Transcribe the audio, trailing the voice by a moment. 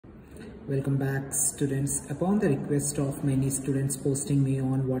Welcome back, students. Upon the request of many students posting me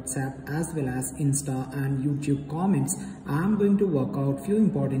on WhatsApp as well as Insta and YouTube comments, I am going to work out few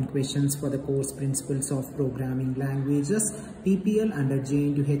important questions for the course Principles of Programming Languages PPL under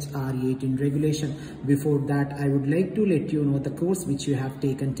Jntuh R18 regulation. Before that, I would like to let you know the course which you have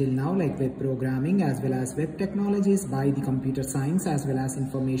taken till now, like web programming as well as web technologies by the computer science as well as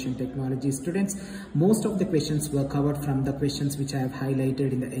information technology students. Most of the questions were covered from the questions which I have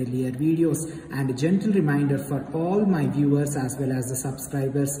highlighted in the earlier videos. And a gentle reminder for all my viewers as well as the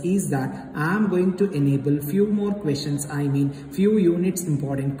subscribers is that I am going to enable few more questions, few units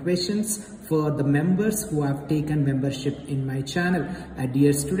important questions for the members who have taken membership in my channel.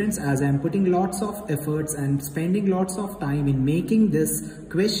 Dear students, as I am putting lots of efforts and spending lots of time in making these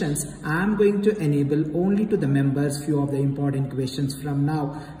questions, I am going to enable only to the members few of the important questions from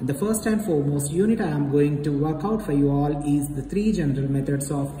now. The first and foremost unit I am going to work out for you all is the three general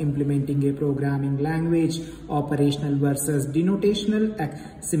methods of implementing a programming language: operational versus denotational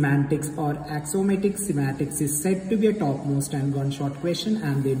semantics or axiomatic semantics is said to be a topmost and gunshot question,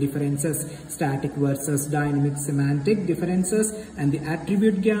 and their differences: static versus dynamic semantic differences, and the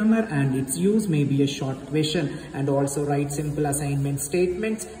attribute grammar and its use may be a short question. And also write simple assignment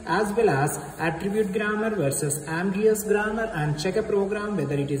statements as well as attribute grammar versus ambiguous grammar, and check a program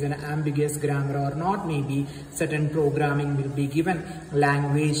whether it is an ambiguous grammar or not. Maybe certain programming will be given.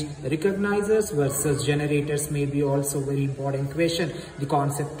 Language recognizers versus generators may be also very important question. The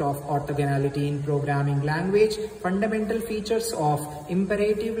concept of orthogonality in programming language, fundamental features of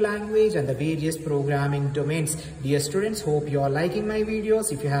imperative language, and the various programming domains. Dear students, hope you are liking my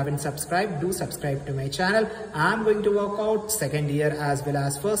videos. If you haven't subscribed, do subscribe to my channel. I am going to work out second year as well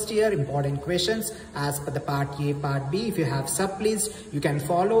as first year important questions as per the part A, part B. If you have sub-list, you can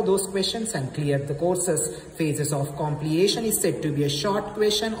follow those questions and clear the courses. Phases of completion is said to be a short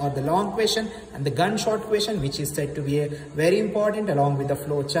question or the long question, and the gunshot question, which is said to be a very important, along with the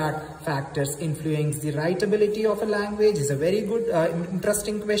flow chart. Factors influence the writability of a language is a very good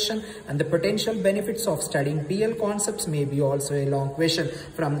interesting question, and the potential benefits of studying PL concepts may be also a long question.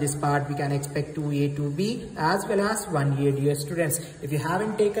 From this part we can expect 2A, 2B as well as 1A. Dear students, if you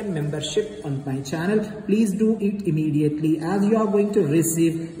haven't taken membership on my channel, please do it immediately, as you are going to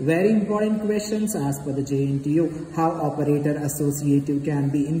receive very important questions as per the Jntuh. How operator associative can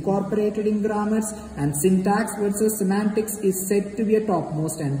be incorporated in grammars, and syntax versus semantics is said to be a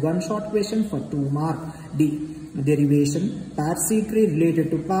topmost and gunshot question for 2 mark. D. Derivation, part C tree.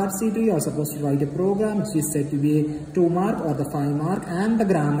 Related to part C tree, you are supposed to write a program which is said to be a 2 mark or the 5 mark, and the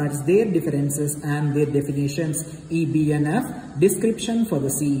grammars, their differences and their definitions. E, B and F. Description for the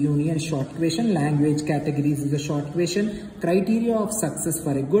C union, short question. Language categories is a short question. Criteria of success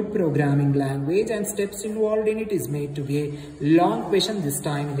for a good programming language and steps involved in it is made to be a long question this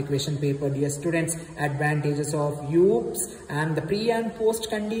time in the question paper. Dear students, advantages of oops and the pre and post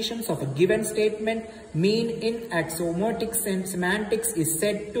conditions of a given statement. Mean in axiomatic semantics is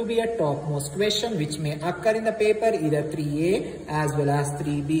said to be a topmost question which may occur in the paper either 3A as well as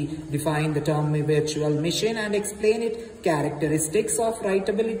 3B. Define the term virtual machine and explain it. Characteristics of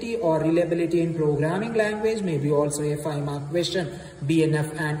writability or reliability in programming language may be also a 5 mark question.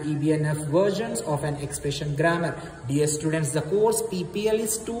 BNF and EBNF versions of an expression grammar. Dear students, the course PPL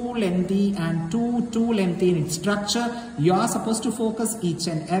is too lengthy and too lengthy in its structure. You are supposed to focus each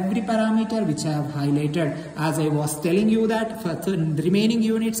and every parameter which I have highlighted. As I was telling you that for the remaining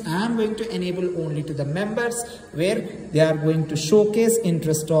units, I am going to enable only to the members, where they are going to showcase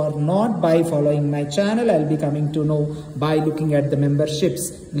interest or not by following my channel. I'll be coming to know by looking at the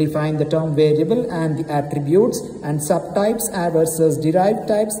memberships. Define the term variable and the attributes and subtypes versus derived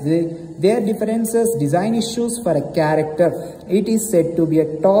types, their differences, design issues for a character. It is said to be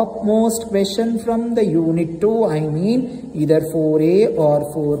a topmost question from the unit 2, either 4A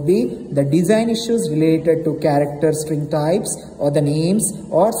or 4B. The design issues related to character string types or the names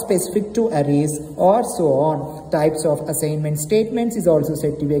or specific to arrays or so on. Types of assignment statements is also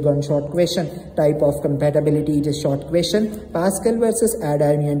said to be a gunshot question. Type of compatibility is a short question. Pascal versus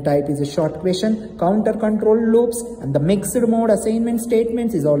Adamian type is a short question. Counter control loops and the mixed mode assignment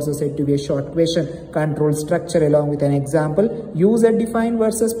statements is also said to be a short question. Control structure along with an example. User defined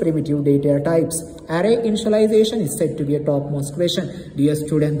versus primitive data types. Array initialization is said to be a topmost question. Dear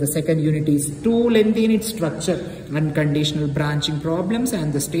student, the second unit is too lengthy in its structure. Unconditional branching problems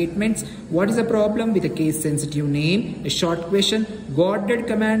and the statements. What is the problem with a case sensitive name? A short question. Guarded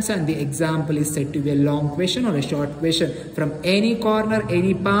commands and the example is said to be a long question or a short question. From any corner,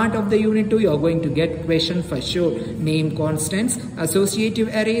 any part of the unit 2, you are going to get question for sure. Name constants, associative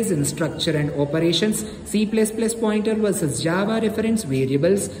arrays and structure and operations, C++ pointer versus Java reference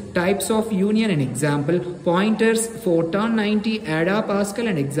variables, types of union and example, pointers, Fortran 90, Ada, Pascal,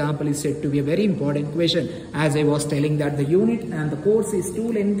 and example is said to be a very important question. As I was telling that the unit and the course is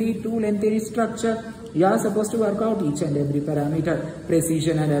too lengthy in structure. You are supposed to work out each and every parameter,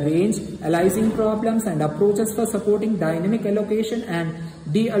 precision and arrange, aliasing problems and approaches for supporting dynamic allocation and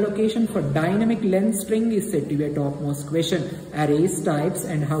deallocation for dynamic length string is said to be a topmost question. Arrays, types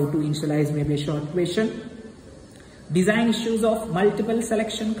and how to initialize may be a short question. Design issues of multiple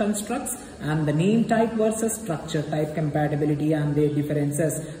selection constructs and the name type versus structure type compatibility and their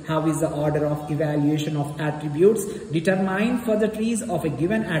differences. How is the order of evaluation of attributes determined for the trees of a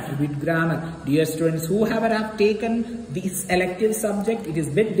given attribute grammar? Dear students, whoever have taken this elective subject, it is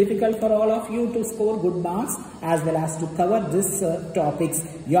a bit difficult for all of you to score good marks as well as to cover this topics.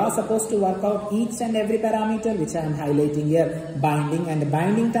 You are supposed to work out each and every parameter which I am highlighting here. Binding and the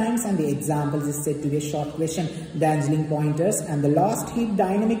binding times and the examples is said to be a short question. Dangling pointers and the last heap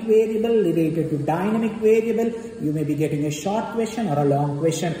dynamic variable related to dynamic variable, you may be getting a short question or a long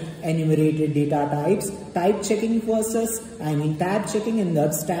question. Enumerated data types, type checking versus tag checking in the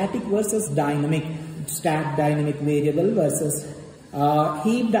static versus dynamic, stat dynamic variable versus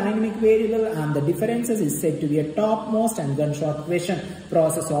heap dynamic variable, and the differences is said to be a topmost and gunshot question.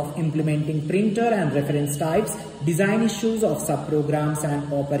 Process of implementing printer and reference types, design issues of subprograms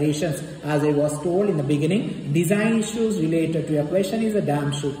and operations. As I was told in the beginning, design issues related to a question is a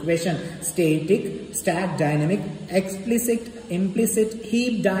damn sure question. Static, stat dynamic, explicit, implicit,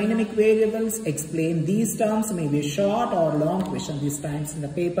 heap dynamic variables. Explain these terms, may be a short or long question these times in the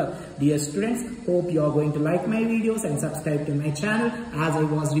paper. Dear students, hope you are going to like my videos and subscribe to my channel. As I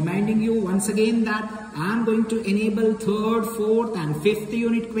was reminding you once again that I am going to enable 3rd, 4th and 5th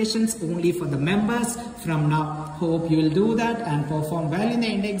unit questions only for the members from now. Hope you will do that and perform well in the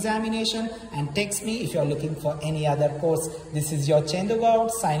end examination, and text me if you are looking for any other course. This is your Jntuh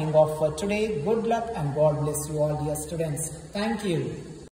R18 signing off for today. Good luck and God bless you all, dear students. Thank you.